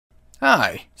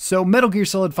Hi, so Metal Gear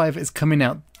Solid 5 is coming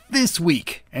out this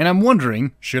week, and I'm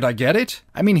wondering, should I get it?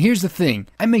 I mean, here's the thing,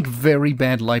 I make very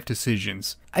bad life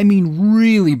decisions. I mean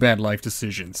really bad life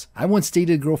decisions. I once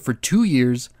dated a girl for 2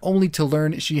 years, only to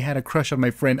learn she had a crush on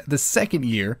my friend the second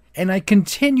year, and I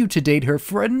continued to date her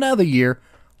for another year,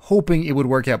 hoping it would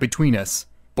work out between us.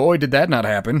 Boy, did that not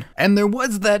happen. And there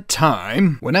was that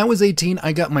time, when I was 18,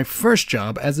 I got my first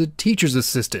job as a teacher's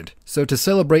assistant. So to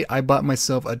celebrate, I bought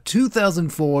myself a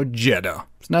 2004 Jetta.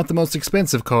 It's not the most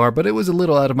expensive car, but it was a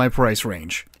little out of my price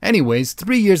range. Anyways,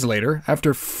 3 years later,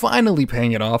 after finally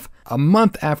paying it off, a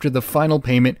month after the final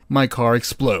payment, my car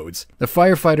explodes. The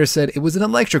firefighter said it was an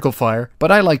electrical fire, but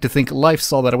I like to think life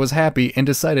saw that I was happy and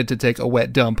decided to take a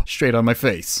wet dump straight on my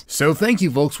face. So thank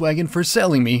you, Volkswagen, for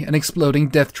selling me an exploding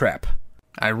death trap.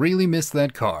 I really miss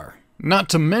that car. Not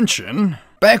to mention,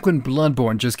 back when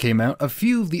Bloodborne just came out, a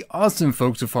few of the awesome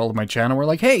folks who followed my channel were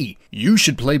like, hey, you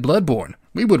should play Bloodborne.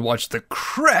 We would watch the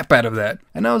crap out of that.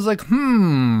 And I was like,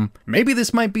 maybe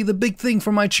this might be the big thing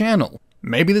for my channel.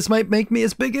 Maybe this might make me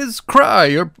as big as Cry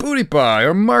or PewDiePie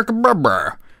or Mark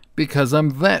Brubber, because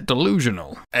I'm that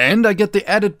delusional. And I get the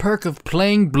added perk of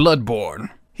playing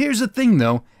Bloodborne. Here's the thing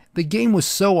though, the game was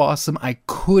so awesome I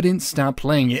couldn't stop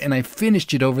playing it, and I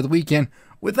finished it over the weekend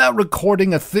without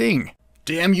recording a thing.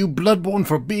 Damn you, Bloodborne,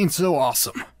 for being so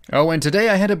awesome. Oh, and today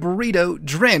I had a burrito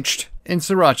drenched in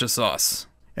sriracha sauce.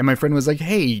 And my friend was like,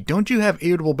 hey, don't you have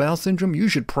irritable bowel syndrome? You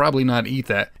should probably not eat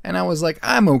that. And I was like,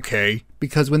 I'm okay,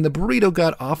 because when the burrito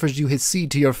god offers you his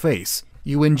seed to your face,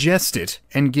 you ingest it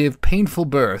and give painful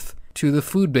birth to the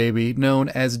food baby known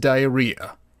as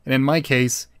diarrhea. And in my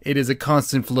case, it is a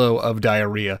constant flow of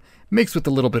diarrhea, mixed with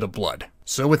a little bit of blood.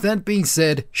 So with that being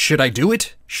said, should I do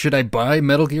it? Should I buy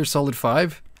Metal Gear Solid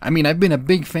 5? I mean, I've been a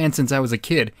big fan since I was a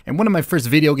kid, and one of my first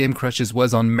video game crushes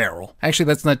was on Meryl. Actually,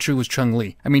 that's not true, it was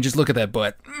Chun-Li. I mean, just look at that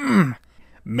butt.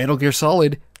 Metal Gear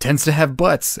Solid tends to have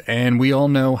butts, and we all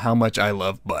know how much I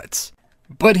love butts.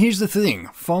 But here's the thing,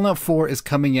 Fallout 4 is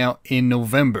coming out in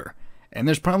November. And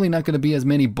there's probably not going to be as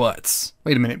many butts.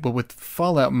 Wait a minute, but with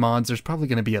Fallout mods, there's probably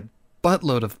going to be a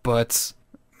buttload of butts.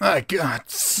 My god,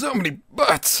 so many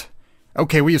butts!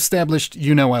 Okay, we established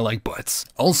you know I like butts.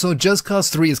 Also, Just Cause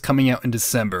 3 is coming out in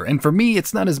December, and for me,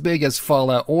 it's not as big as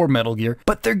Fallout or Metal Gear,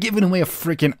 but they're giving away a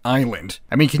freaking island.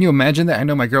 I mean, can you imagine that? I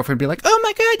know my girlfriend would be like, oh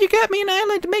my god, you got me an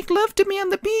island to make love to me on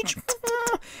the beach.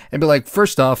 And be like,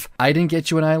 first off, I didn't get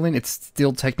you an island, it's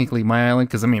still technically my island,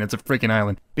 because I mean, it's a freaking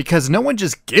island. Because no one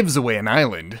just gives away an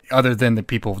island, other than the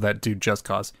people that do Just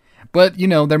Cause. But, you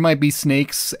know, there might be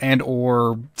snakes and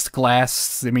or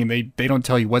glass. I mean, they don't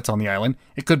tell you what's on the island.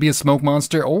 It could be a smoke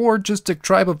monster or just a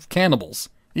tribe of cannibals.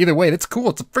 Either way, that's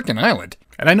cool. It's a freaking island.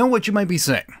 And I know what you might be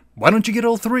saying. Why don't you get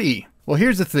all three? Well,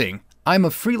 here's the thing. I'm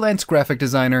a freelance graphic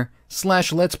designer /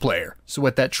 let's player. So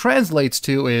what that translates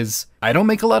to is I don't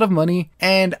make a lot of money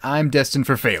and I'm destined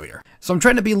for failure. So I'm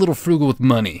trying to be a little frugal with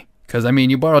money. Because, I mean,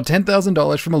 you borrow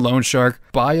 $10,000 from a loan shark,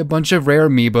 buy a bunch of rare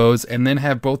amiibos, and then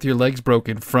have both your legs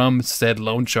broken from said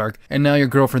loan shark, and now your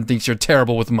girlfriend thinks you're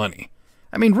terrible with money.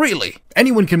 I mean, really,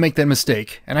 anyone can make that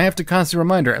mistake, and I have to constantly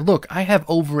remind her, look, I have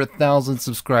over 1,000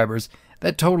 subscribers,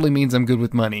 that totally means I'm good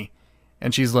with money.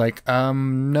 And she's like,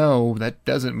 no, that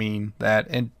doesn't mean that,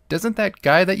 and doesn't that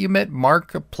guy that you met,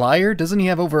 Mark Plier, doesn't he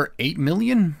have over 8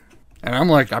 million? And I'm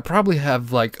like, I probably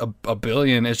have like a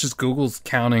billion, it's just Google's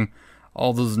counting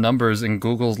all those numbers, and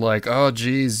Google's like, oh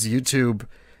geez, YouTube,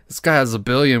 this guy has 1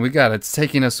 billion, it's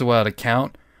taking us a while to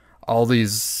count all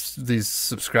these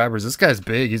subscribers. This guy's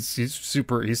big,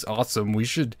 he's awesome, we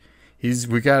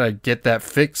gotta get that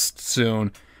fixed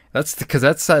soon. That's because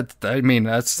that's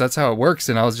how it works.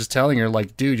 And I was just telling her,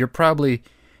 like, dude, you're probably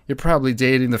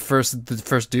dating the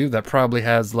first dude that probably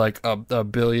has like a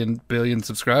billion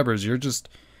subscribers. You're just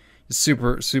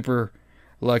super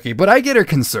lucky. But I get her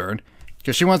concerned,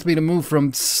 because she wants me to move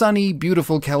from sunny,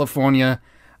 beautiful California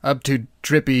up to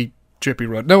drippy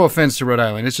Rhode. No offense to Rhode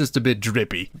Island, it's just a bit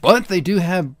drippy. But they do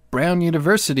have Brown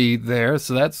University there,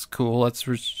 so that's cool. That's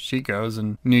where she goes.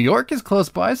 And New York is close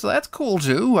by, so that's cool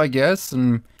too, I guess.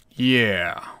 And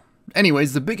yeah.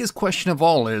 Anyways, the biggest question of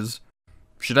all is,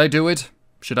 should I do it?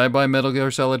 Should I buy Metal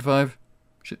Gear Solid 5?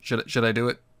 Should I do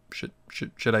it?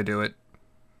 Should I do it?